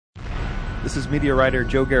This is media writer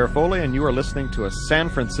Joe Garofoli, and you are listening to a San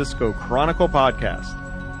Francisco Chronicle podcast.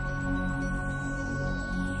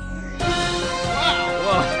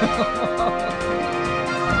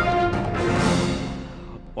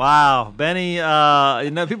 Wow, Benny,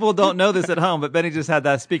 people don't know this at home, but Benny just had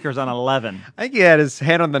that speakers on 11. I think he had his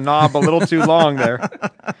hand on the knob a little too long there.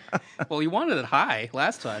 Well, he wanted it high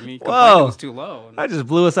last time. He complained it was too low. I just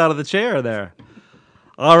blew us out of the chair there.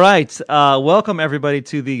 All right, welcome everybody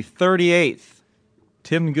to the 38th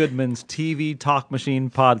Tim Goodman's TV Talk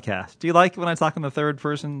Machine podcast. Do you like when I talk in the third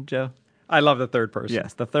person, Joe? I love the third person.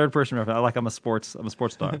 Yes, the third person reference. I'm a sports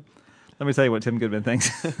star. Let me tell you what Tim Goodman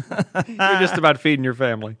thinks. You're just about feeding your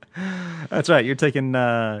family. That's right. You're taking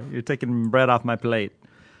bread off my plate.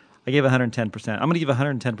 I gave 110%. I'm going to give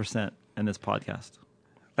 110% in this podcast.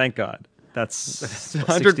 Thank God. That's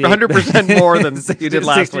 100% more than you did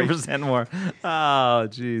last week. 60% more. Oh,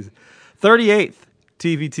 jeez. 38th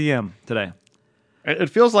TVTM today. It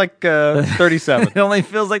feels like 37. It only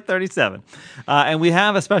feels like 37. And we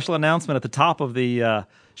have a special announcement at the top of the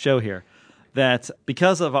show here that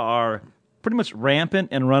because of our pretty much rampant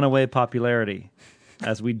and runaway popularity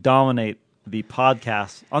as we dominate the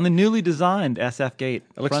podcast on the newly designed SF Gate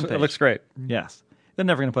front page. It looks great. Yes. They're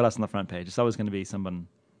never going to put us on the front page. It's always going to be someone.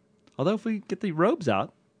 Although if we get the robes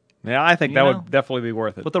out. Yeah, I think that would definitely be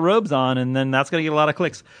worth it. Put the robes on, and then that's going to get a lot of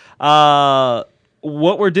clicks.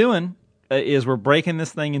 What we're doing is we're breaking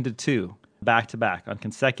this thing into two, back-to-back, on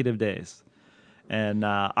consecutive days. And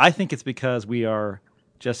I think it's because we are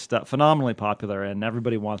just phenomenally popular, and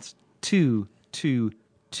everybody wants two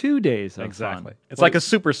days of exactly. fun. It's like a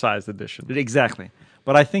supersized edition. Exactly.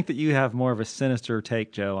 But I think that you have more of a sinister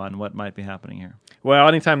take, Joe, on what might be happening here. Well,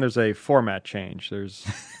 anytime there's a format change, there's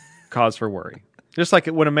cause for worry. Just like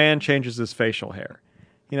when a man changes his facial hair.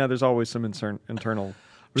 You know, there's always some internal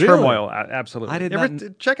turmoil. Absolutely. I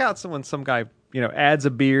did check out some guy, adds a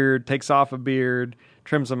beard, takes off a beard,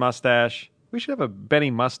 trims a mustache. We should have a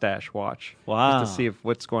Benny mustache watch. Wow. Just to see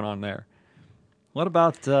what's going on there. What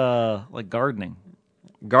about like gardening?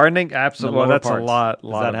 Gardening? Absolutely. Well, that's parts. a lot.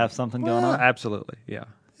 Does that have something going on? Absolutely, yeah.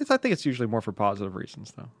 I think it's usually more for positive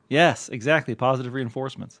reasons, though. Yes, exactly. Positive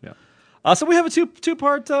reinforcements. Yeah. So we have a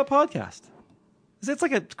two-part podcast. It's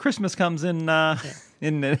like a Christmas comes in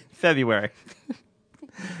February.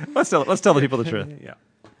 Let's tell the people the truth.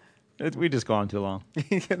 Yeah. We just go on too long.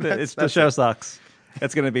 The show sucks.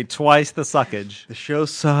 It's going to be twice the suckage. The show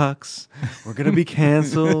sucks. We're going to be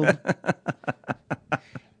canceled.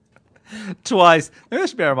 Twice. Maybe that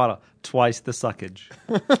should be our motto. Twice the suckage.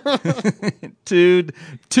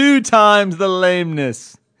 two times the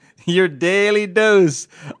lameness. Your daily dose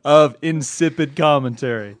of insipid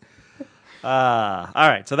commentary. All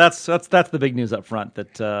right. So that's the big news up front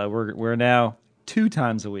that we're now 2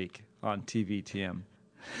 times a week on TVTM.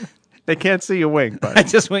 They can't see you wink, but I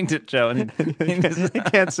just winked at Joe. And they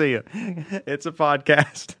can't see you. It's a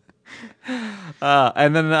podcast.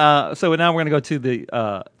 And then, so now we're going to go to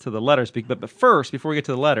the letters. But first, before we get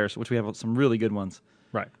to the letters, which we have some really good ones,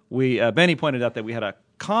 right? Benny pointed out that we had a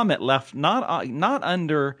comment left not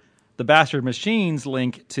under the Bastard Machines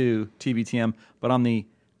link to TVTM, but on the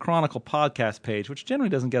Chronicle podcast page, which generally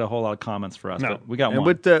doesn't get a whole lot of comments for us. No, but we got one.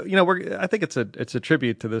 But I think it's a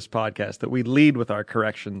tribute to this podcast that we lead with our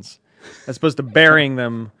corrections, as opposed to burying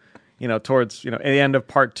them. Towards at the end of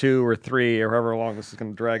part 2 or 3 or however long this is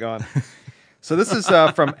going to drag on. So this is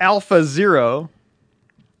from Alpha Zero,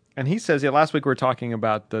 and he says, last week we were talking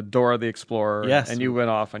about the Dora the Explorer, yes, and you went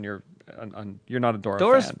off on your you're not a Dora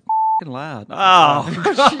Dora's fan. F***ing loud.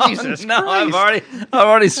 Oh, Jesus no! Christ. I've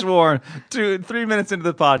already sworn. 3 minutes into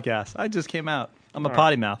the podcast, I just came out. I'm a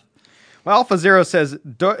potty mouth. Well, Alpha Zero says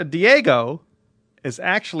Diego is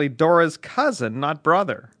actually Dora's cousin, not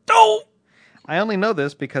brother. Oh. I only know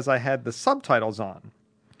this because I had the subtitles on.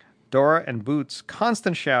 Dora and Boots'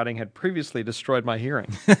 constant shouting had previously destroyed my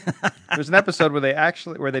hearing. There's an episode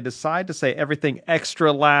where they decide to say everything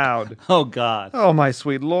extra loud. Oh God! Oh my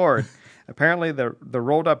sweet Lord! Apparently, the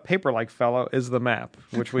rolled up paper-like fellow is the map,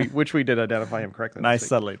 which we did identify him correctly. Nice,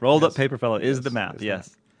 subtly. Rolled up paper fellow is the map.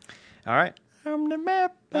 Yes. All right. I'm the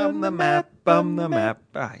map. I'm the map. I'm the map.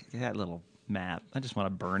 That little map. I just want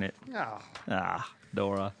to burn it. Oh.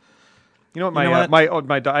 Dora. You know what?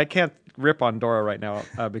 My I can't rip on Dora right now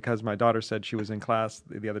because my daughter said she was in class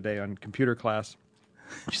the other day on computer class.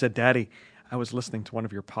 She said, "Daddy, I was listening to one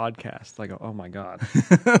of your podcasts." I go, "Oh my God!"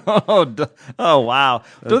 Oh wow!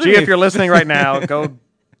 Gee, if you're listening right now, go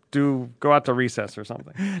out to recess or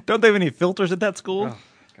something. Don't they have any filters at that school? Oh,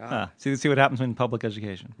 God. See what happens in public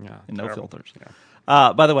education. Yeah, and no terrible. filters.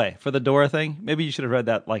 Yeah. By the way, for the Dora thing, maybe you should have read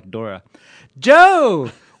that like Dora.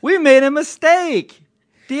 Joe, we made a mistake.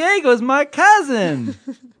 Diego's my cousin.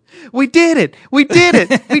 We did it. We did it.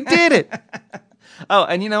 We did it. Oh,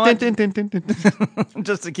 and you know what? Dun, dun, dun, dun, dun.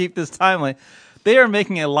 Just to keep this timely, they are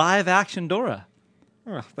making a live-action Dora.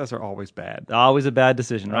 Oh, those are always bad. Always a bad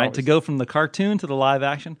decision, right? Always. To go from the cartoon to the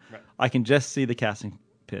live-action, I can just see the casting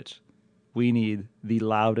pitch. We need the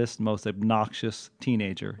loudest, most obnoxious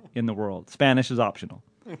teenager in the world. Spanish is optional.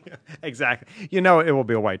 Exactly. You know it will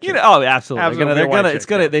be a white chick. Oh, absolutely. Absolutely They're a white gonna. chick, It's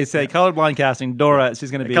gonna. yeah. They say colorblind casting. Dora.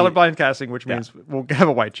 She's gonna be Colorblind casting, which means we'll have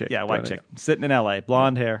a white chick. Yeah, white chick sitting in L.A.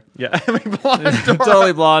 Blonde hair. Yeah, I mean, blonde Dora.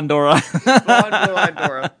 Totally blonde Dora. Blonde, blue-eyed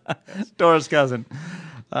Dora. Dora's cousin.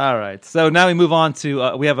 All right. So now we move on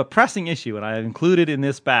to we have a pressing issue, and I have included in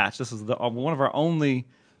this batch. This is one of our only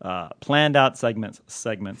planned out segments.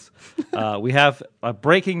 We have a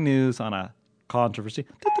breaking news on a controversy.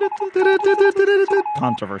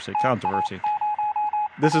 Controversy.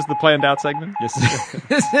 This is the planned out segment? This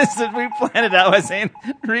is we planned it out by saying,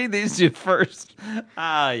 read these two first.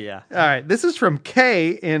 Yeah. All right. This is from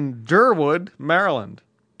Kay in Durwood, Maryland.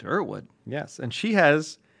 Durwood. Yes. And she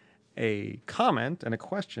has a comment and a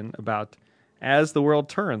question about As the World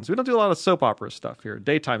Turns. We don't do a lot of soap opera stuff here.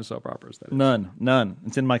 Daytime soap operas. That is. None.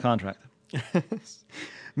 It's in my contract.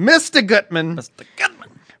 Mr. Goodman. Mr. Goodman.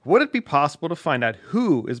 Would it be possible to find out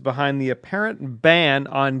who is behind the apparent ban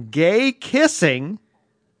on gay kissing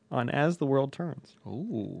on As the World Turns?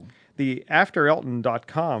 Ooh. The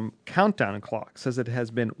AfterElton.com countdown clock says it has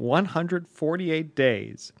been 148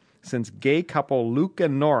 days since gay couple Luke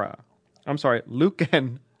and Noah.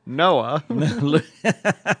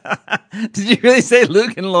 Did you really say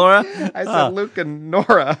Luke and Laura? I said Luke and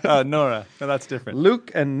Nora. Oh, Nora. No, that's different. Luke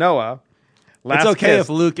and Noah. It's okay kissed. if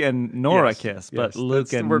Luke and Nora Yes, kiss, but yes.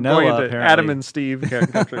 Luke and we're Noah going into apparently. Adam and Steve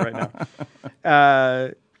country right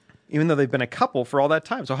now. Even though they've been a couple for all that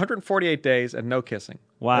time. So 148 days and no kissing.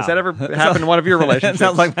 Wow. Has that ever happened in one of your relationships?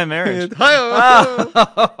 Sounds like my marriage. That's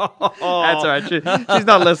all right. She's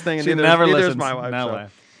not listening. And She neither, never neither listens. is my wife. No so. way.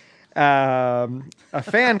 A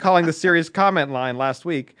fan calling the series comment line last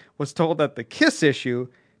week was told that the kiss issue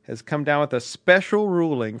has come down with a special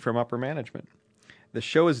ruling from upper management. The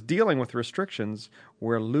show is dealing with restrictions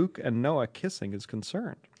where Luke and Noah kissing is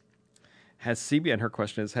concerned. Has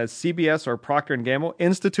CBS or Procter & Gamble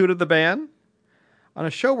instituted the ban? On a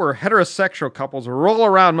show where heterosexual couples roll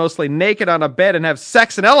around mostly naked on a bed and have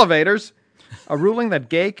sex in elevators, a ruling that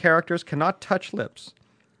gay characters cannot touch lips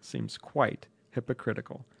seems quite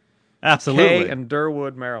hypocritical. Absolutely. Kay in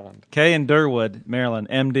Durwood, Maryland. Kay in Durwood, Maryland,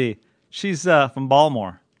 MD. She's from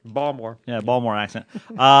Baltimore. Baltimore. Yeah, Baltimore accent.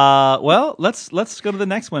 Well, let's go to the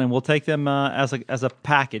next one, and we'll take them as a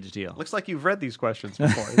package deal. Looks like you've read these questions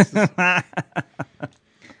before.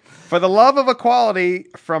 For the love of equality,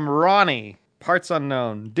 from Ronnie, parts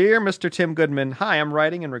unknown. Dear Mr. Tim Goodman, hi, I'm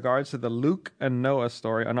writing in regards to the Luke and Noah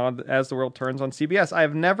story on As the World Turns on CBS. I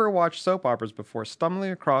have never watched soap operas before, stumbling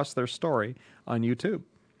across their story on YouTube.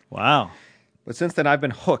 Wow. But since then, I've been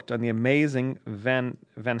hooked on the amazing Van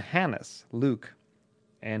Hannes, Luke,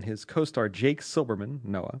 and his co-star Jake Silberman,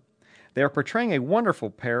 Noah. They are portraying a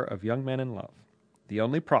wonderful pair of young men in love. The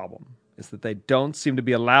only problem is that they don't seem to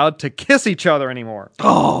be allowed to kiss each other anymore.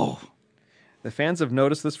 Oh. The fans have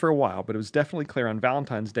noticed this for a while, but it was definitely clear on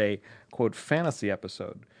Valentine's Day, quote, fantasy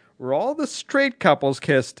episode, where all the straight couples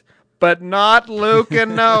kissed, but not Luke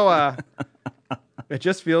and Noah. It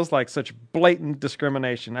just feels like such blatant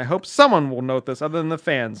discrimination. I hope someone will note this other than the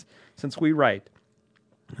fans, since we write,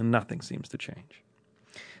 and nothing seems to change.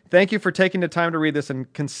 Thank you for taking the time to read this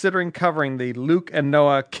and considering covering the Luke and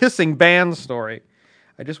Noah kissing ban story.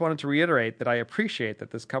 I just wanted to reiterate that I appreciate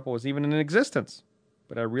that this couple was even in existence,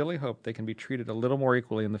 but I really hope they can be treated a little more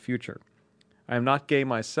equally in the future. I am not gay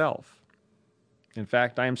myself. In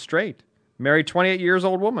fact, I am straight, married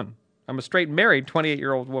 28-year-old woman. I'm a straight married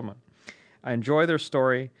 28-year-old woman. I enjoy their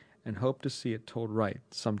story and hope to see it told right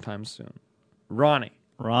sometime soon. Ronnie.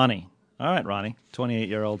 All right, Ronnie.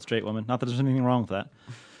 28-year-old straight woman. Not that there's anything wrong with that.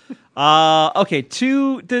 Okay,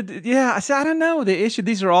 I don't know. The issue,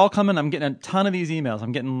 these are all coming. I'm getting a ton of these emails.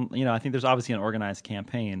 I'm getting, I think there's obviously an organized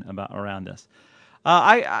campaign around this.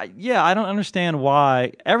 I don't understand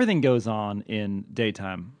why everything goes on in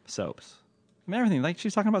daytime soaps. I mean, everything. Like,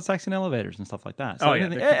 she's talking about sex in elevators and stuff like that. So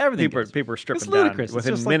everything. People are stripping it's ludicrous. down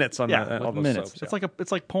within it's minutes like, on all those minutes. soaps.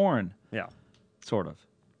 It's like porn. Yeah. Sort of.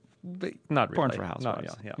 But not really. Porn for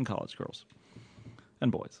housewives yeah. and college girls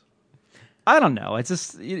and boys. I don't know. It's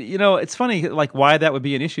just, it's funny, like, why that would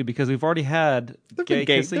be an issue, because we've already had gay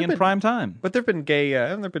kissing in prime time. But there've been gay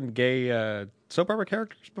soap opera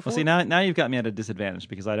characters before. Well, see, now you've got me at a disadvantage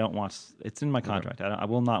because I don't watch. It's in my contract. I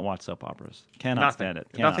will not watch soap operas. Cannot stand it.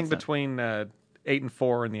 Nothing between 8 and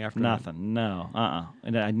 4 in the afternoon. Nothing. No.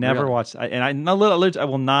 And I never watched. I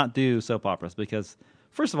will not do soap operas because,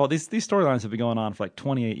 first of all, these storylines have been going on for like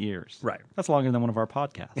 28 years. Right. That's longer than one of our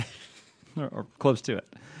podcasts, or close to it.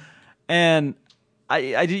 And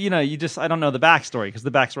I don't know the backstory because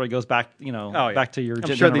the backstory goes back, back to your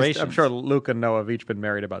generation. I'm sure Luke and Noah have each been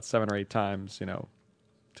married about 7 or 8 times,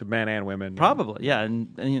 to men and women. Probably, yeah. And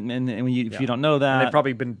when if you don't know that, and they've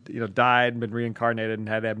probably been died and been reincarnated and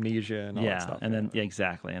had amnesia and all that stuff. And then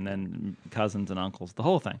exactly, and then cousins and uncles, the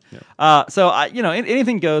whole thing. Yeah. So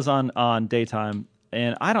anything goes on daytime,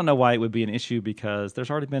 and I don't know why it would be an issue because there's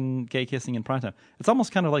already been gay kissing in primetime. It's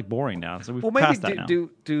almost kind of like boring now. So we've passed that now.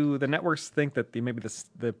 Do the networks think that maybe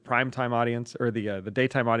the primetime audience or the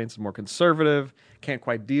daytime audience is more conservative, can't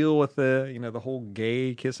quite deal with the whole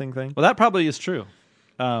gay kissing thing? Well, that probably is true.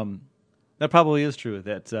 That probably is true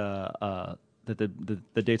that the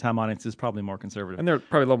daytime audience is probably more conservative, and they're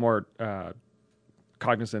probably a little more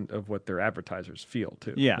cognizant of what their advertisers feel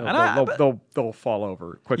too. Yeah, they'll fall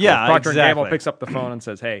over quickly. Yeah, Procter exactly. & Gamble picks up the phone and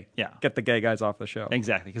says, "Hey, get the gay guys off the show."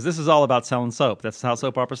 Exactly, because this is all about selling soap. That's how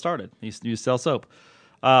soap opera started. You sell soap.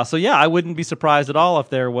 So I wouldn't be surprised at all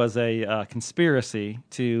if there was a conspiracy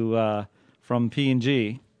from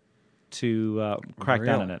P&G to crack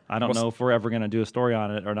down on it. I don't know if we're ever going to do a story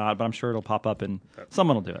on it or not, but I'm sure it'll pop up and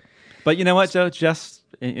someone will do it. But you know what, Joe?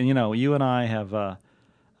 You and I have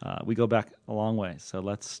we go back a long way. So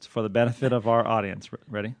let's, for the benefit of our audience,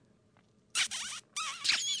 ready?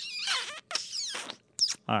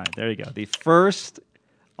 All right, there you go. The first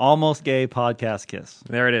almost gay podcast kiss.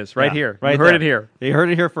 There it is, right here. Right, you heard it here. You heard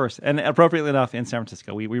it here first, and appropriately enough, in San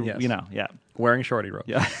Francisco. We wearing shorty robes.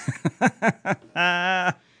 Yeah.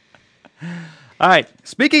 All right.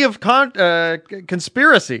 Speaking of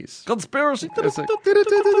conspiracies. Conspiracy.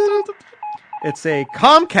 It's a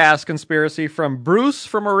Comcast conspiracy from Bruce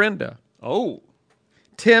from Orinda. Oh.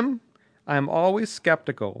 Tim, I'm always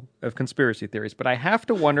skeptical of conspiracy theories, but I have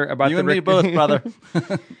to wonder about you and me both, brother.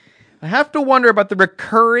 I have to wonder about the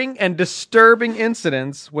recurring and disturbing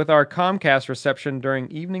incidents with our Comcast reception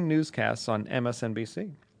during evening newscasts on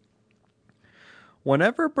MSNBC.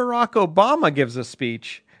 Whenever Barack Obama gives a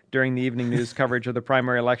speech during the evening news coverage of the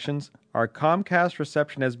primary elections, our Comcast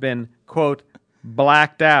reception has been, quote,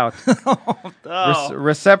 blacked out.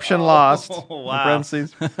 Reception lost, wow. in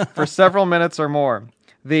parentheses, for several minutes or more.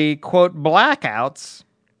 The, quote, blackouts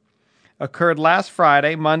occurred last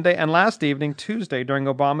Friday, Monday, and last evening, Tuesday, during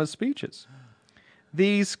Obama's speeches.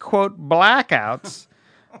 These, quote, blackouts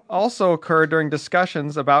also occurred during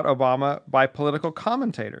discussions about Obama by political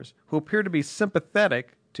commentators who appear to be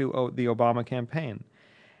sympathetic to the Obama campaign.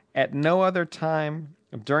 At no other time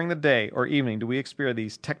during the day or evening do we experience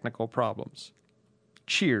these technical problems.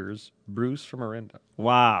 Cheers, Bruce from Orinda.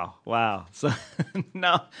 Wow. So,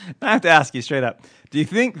 no, I have to ask you straight up. Do you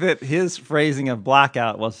think that his phrasing of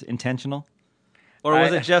blackout was intentional? Or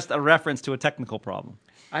was it just a reference to a technical problem?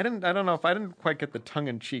 I don't know if I didn't quite get the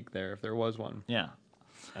tongue-in-cheek there, if there was one. Yeah.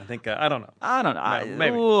 I think, I don't know. I don't know.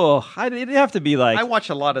 Maybe. It'd have to be like... I watch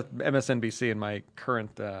a lot of MSNBC in my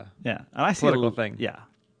current and I see political thing. Yeah.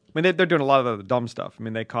 I mean, they're doing a lot of the dumb stuff. I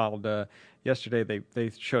mean, they called yesterday.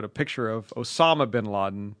 They showed a picture of Osama bin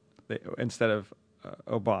Laden instead of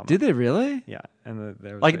Obama. Did they really? Yeah, and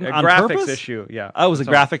there was like a on graphics purpose? issue. Yeah. Oh, it was a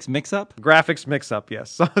graphics mix-up? Graphics mix-up.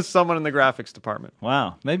 Yes, someone in the graphics department.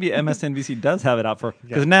 Wow, maybe MSNBC does have it out for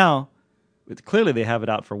because now clearly they have it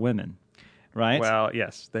out for women, right? Well,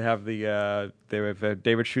 yes, they have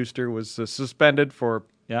David Schuster was suspended for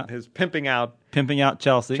his pimping out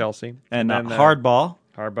Chelsea, and Hardball.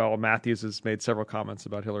 Hardball Matthews has made several comments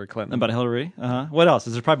about Hillary Clinton. About Hillary? What else?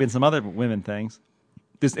 There's probably been some other women things.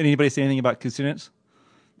 Does anybody say anything about Kucinich?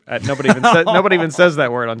 Nobody even says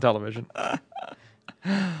that word on television.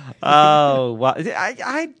 Oh, wow.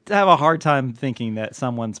 I have a hard time thinking that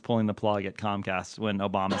someone's pulling the plug at Comcast when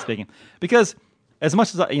Obama's speaking. Because as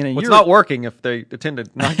much as, it's not working if they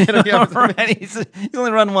attended. Not right. He's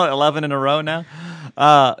only run, 11 in a row now?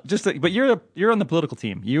 But you're on the political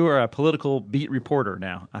team. You are a political beat reporter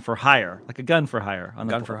now for hire, like a gun for hire.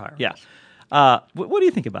 For hire. Yeah. What do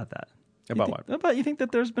you think about that? What? You think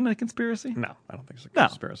that there's been a conspiracy? No, I don't think it's a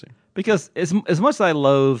conspiracy. Because as much as I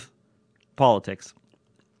loathe politics,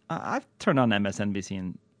 I've turned on MSNBC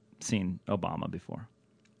and seen Obama before.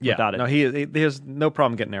 Yeah. Without it. No, he has no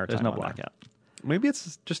problem getting airtime. There's no blackout. Maybe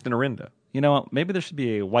it's just an Orinda. You know what? Maybe there should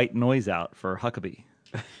be a white noise out for Huckabee.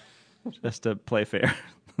 Just to play fair.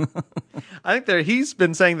 I think he's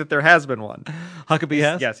been saying that there has been one. Huckabee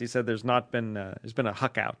has? Yes, he said there's not been there's been a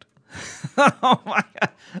huck out. Oh my God.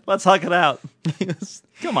 Let's huck it out.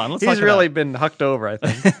 Come on, let's huck it out. He's really been hucked over, I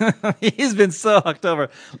think. He's been so hucked over.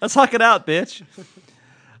 Let's huck it out, bitch.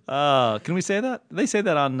 Can we say that? They say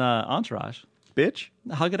that on Entourage. Bitch?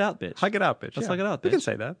 Hug it out, bitch. Hug it out, bitch. Let's Yeah. hug it out, bitch. We can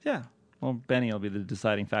say that. Yeah. Well, Benny will be the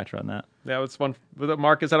deciding factor on that. Yeah, it's one. Was it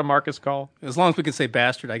Marcus? Is that a Marcus call? As long as we can say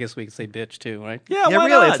bastard, I guess we can say bitch too, right? Yeah, Yeah, why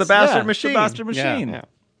really, not? it's the bastard Yeah, machine. The bastard machine. Yeah.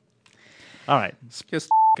 All right. Just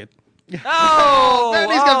it. Oh,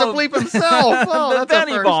 Benny's got to bleep himself. Oh, the that's a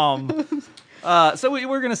Benny first. bomb. So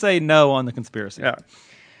we're going to say no on the conspiracy. Yeah.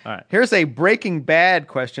 All right. Here's a Breaking Bad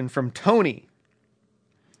question from Tony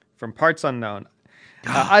from Parts Unknown.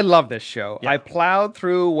 I love this show. Yeah. I plowed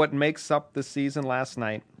through what makes up the season last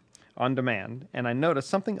night on demand, and I noticed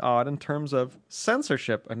something odd in terms of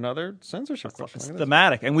censorship. Another censorship question. It's Look at this.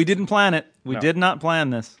 thematic, and we didn't plan it. We No. did not plan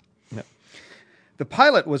this. No. The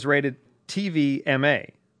pilot was rated TV-MA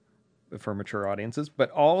for mature audiences, but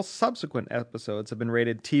all subsequent episodes have been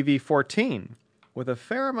rated TV-14, with a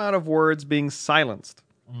fair amount of words being silenced.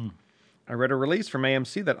 I read a release from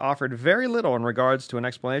AMC that offered very little in regards to an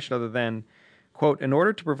explanation other than, quote, in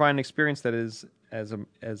order to provide an experience that is as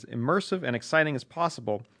immersive and exciting as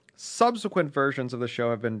possible, subsequent versions of the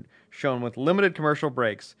show have been shown with limited commercial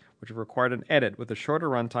breaks, which have required an edit with a shorter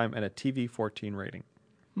runtime and a TV-14 rating.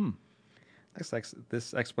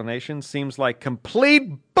 This explanation seems like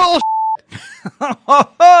complete bullshit.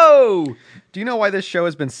 Oh! Do you know why this show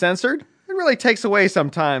has been censored? It really takes away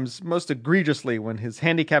sometimes, most egregiously when his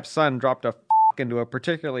handicapped son dropped a into a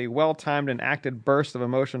particularly well-timed and acted burst of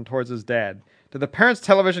emotion towards his dad. Did the Parents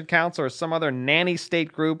Television Council or some other nanny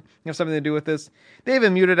state group have something to do with this? They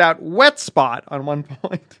even muted out Wet Spot on one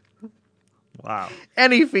point. Wow.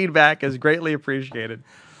 Any feedback is greatly appreciated.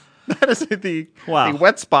 That is the Wow.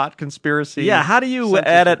 Wet Spot conspiracy. Yeah, how do you censorship.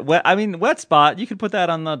 edit? Wet Spot. You could put that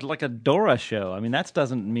on like a Dora show. I mean, that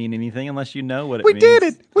doesn't mean anything unless you know what it We means. did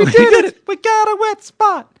it. We did it. We got a wet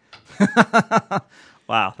spot.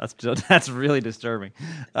 Wow, that's really disturbing.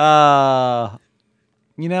 You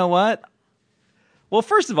know what? Well,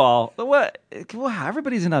 first of all, wow,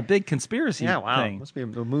 everybody's in a big conspiracy Yeah, wow. thing. Must be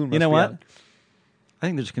the moon. You know must be what? out. I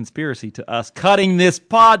think there's a conspiracy to us cutting this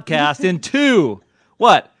podcast in two.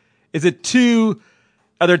 What? Is it two?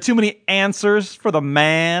 Are there too many answers for the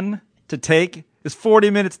man to take? Is 40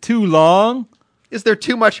 minutes too long? Is there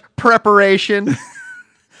too much preparation?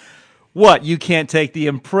 What? You can't take the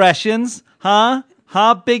impressions? Huh?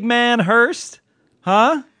 Huh, big man Hurst?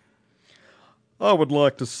 Huh? I would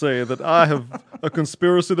like to say that I have a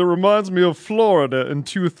conspiracy that reminds me of Florida in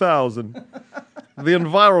 2000. The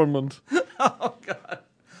environment. Oh, God.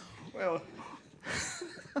 Well,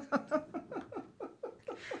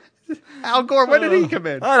 Al Gore, when did he come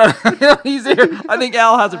in? I don't know. He's here. I think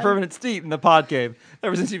Al has a permanent seat in the pod cave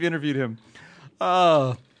ever since you've interviewed him.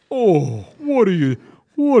 Oh, what are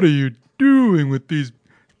you doing with these?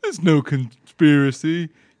 There's no conspiracy.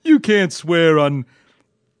 You can't swear on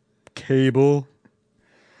cable.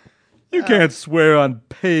 You can't swear on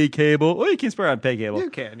pay cable. Well, you can swear on pay cable, You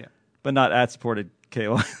can, yeah. but not ad-supported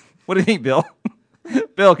cable. What do you think, Bill?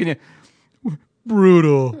 Bill, can you...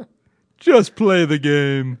 Brutal. Just play the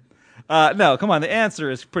game. No, come on. The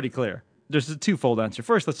answer is pretty clear. There's a twofold answer.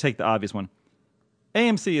 First, let's take the obvious one.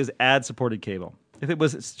 AMC is ad-supported cable. If it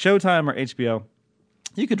was Showtime or HBO,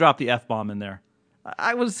 you could drop the F-bomb in there.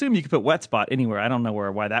 I would assume you could put Wet Spot anywhere. I don't know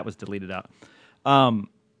why that was deleted out.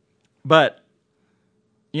 But,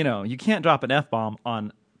 you know, you can't drop an F-bomb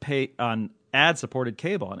on ad-supported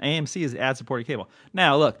cable. And AMC is ad-supported cable.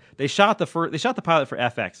 Now, look, they shot the pilot for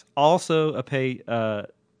FX. Also a pay... oh,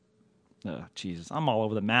 Jesus. I'm all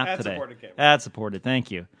over the map today. Ad-supported cable. Ad-supported.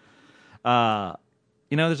 Thank you.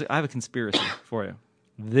 You know, I have a conspiracy for you.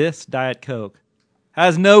 This Diet Coke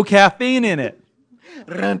has no caffeine in it.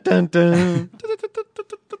 Dun, dun, dun.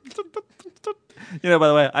 You know, by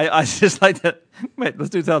the way, I just like that. Wait, let's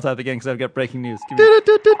do Telltale again because I've got breaking news.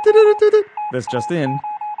 This just in.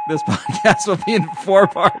 This podcast will be in 4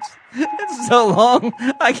 parts. It's so long,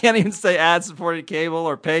 I can't even say ad-supported cable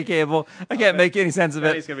or pay cable. I can't make any sense of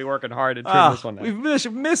it. He's going to be working hard to trim this one down.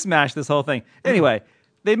 We've mismatched this whole thing. Anyway,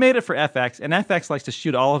 they made it for FX, and FX likes to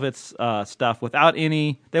shoot all of its stuff without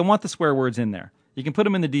any... They want the swear words in there. You can put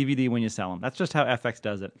them in the DVD when you sell them. That's just how FX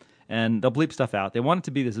does it. And they'll bleep stuff out. They want it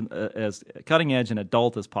to be as cutting edge and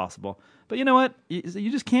adult as possible. But you know what?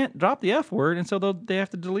 You just can't drop the F word, and so they have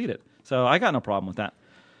to delete it. So I got no problem with that.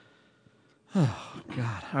 Oh,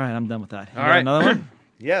 God. All right, I'm done with that. You All got right. Another one?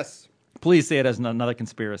 Yes. Please say it as another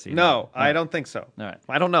conspiracy. No, I don't think so. All right.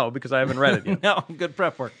 I don't know because I haven't read it yet. No, good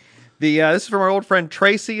prep work. This is from our old friend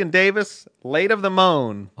Tracy and Davis, late of the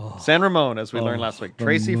Moan. San Ramon, as we learned last week.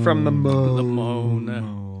 Tracy from the Moan. The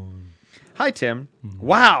moan. Hi, Tim.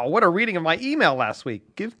 Wow, what a reading of my email last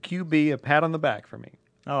week. Give QB a pat on the back for me.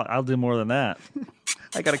 Oh, I'll do more than that.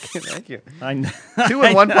 I got to thank you. I know.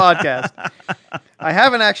 2-in-1 podcast. I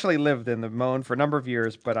haven't actually lived in the Moan for a number of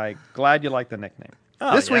years, but I'm glad you like the nickname.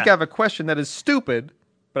 Oh, This week yeah. I have a question that is stupid,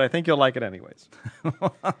 but I think you'll like it anyways.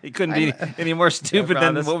 It couldn't be any more stupid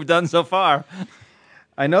God, than what we've done so far.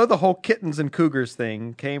 I know the whole kittens and cougars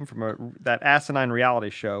thing came from that asinine reality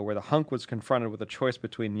show where the hunk was confronted with a choice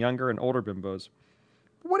between younger and older bimbos.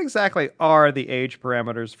 What exactly are the age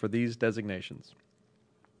parameters for these designations?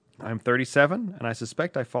 I'm 37, and I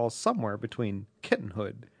suspect I fall somewhere between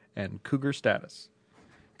kittenhood and cougar status.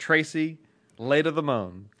 Tracy, late of the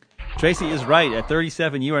Moan. Tracy is right. At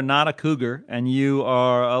 37, you are not a cougar, and you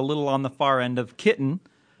are a little on the far end of kitten.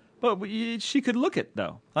 But she could look it,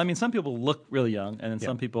 though. I mean, some people look really young, and then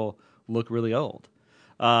some people look really old.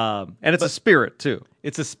 And it's a spirit, too.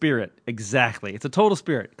 It's a spirit, exactly. It's a total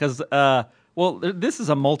spirit. Because, this is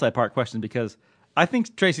a multi-part question because I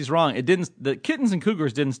think Tracy's wrong. The kittens and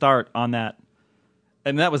cougars didn't start on that,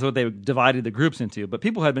 and that was what they divided the groups into. But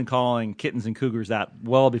people had been calling kittens and cougars that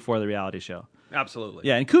well before the reality show. Absolutely.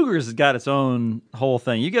 Yeah, and cougars has got its own whole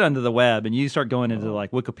thing. You get onto the web and you start going into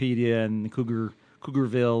like Wikipedia and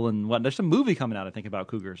Cougarville and what. There's a movie coming out, I think, about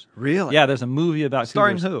cougars. Really? Yeah, there's a movie about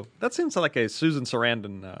Starring cougars. who? That seems like a Susan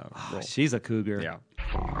Sarandon role. She's a cougar. Yeah.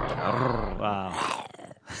 Wow.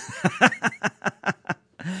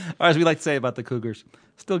 Or as we like to say about the cougars,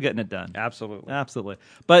 still getting it done. Absolutely. Absolutely.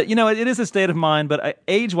 But, it is a state of mind. But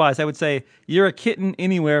age-wise, I would say you're a kitten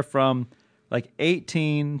anywhere from like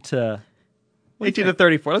 18 to... 18 to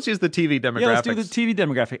 34. Let's use the TV demographics. Yeah, let's do the TV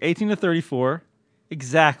demographic. 18 to 34.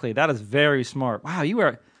 Exactly. That is very smart. Wow, you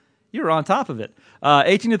were on top of it.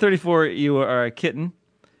 18 to 34, you are a kitten.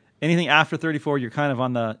 Anything after 34, you're kind of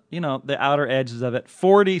on the, the outer edges of it.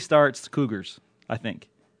 40 starts cougars, I think.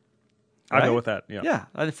 I'll Right? go with that. Yeah.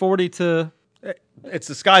 Yeah, 40 to... It's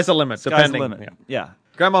the sky's the limit. Sky's depending. the limit. Yeah.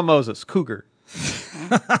 Grandma Moses, cougar.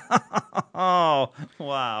 Oh,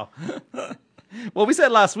 wow. Well, we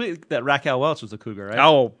said last week that Raquel Welch was a cougar, right?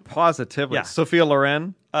 Oh, positively. Yeah. Sophia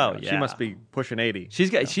Loren. Oh, She yeah. must be pushing 80.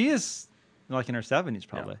 She is like in her 70s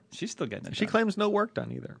probably. Yeah. She's still getting it She done. claims no work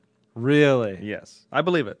done either. Really? Yes. I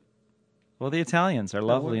believe it. Well, the Italians are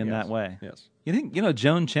lovely in Yes. that way. Yes. You think,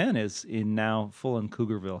 Joan Chen is now full in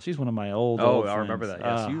Cougarville. She's one of my old Oh, I friends. remember that.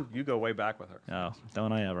 Yes. You go way back with her. Oh,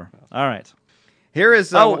 don't I ever. All right. Here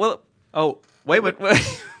is. Oh, wait a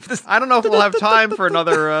minute. I don't know if we'll have time for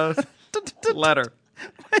another letter.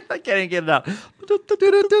 I can't even get it out.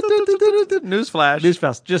 Newsflash.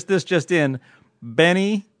 Newsflash. Just in.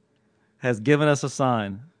 Benny has given us a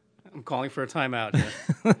sign. I'm calling for a timeout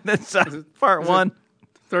here. That's part one.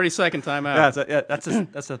 30-second timeout.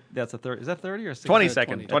 That's a 30. Is that 30 or 60? 20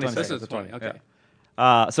 second. 20. 20 This seconds. is 20. Okay.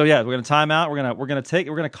 So yeah, we're gonna time out. We're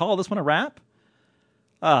gonna call this one a wrap.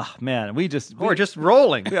 Ah, man, We're just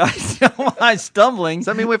rolling. I'm stumbling. Does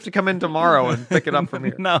that mean we have to come in tomorrow and pick it up from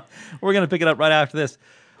here? No, we're gonna pick it up right after this.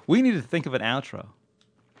 We need to think of an outro.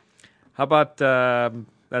 How about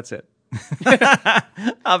that's it? How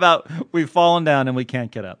about we've fallen down and we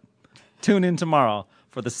can't get up? Tune in tomorrow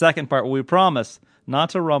for the second part where we promise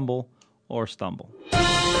not to rumble or stumble.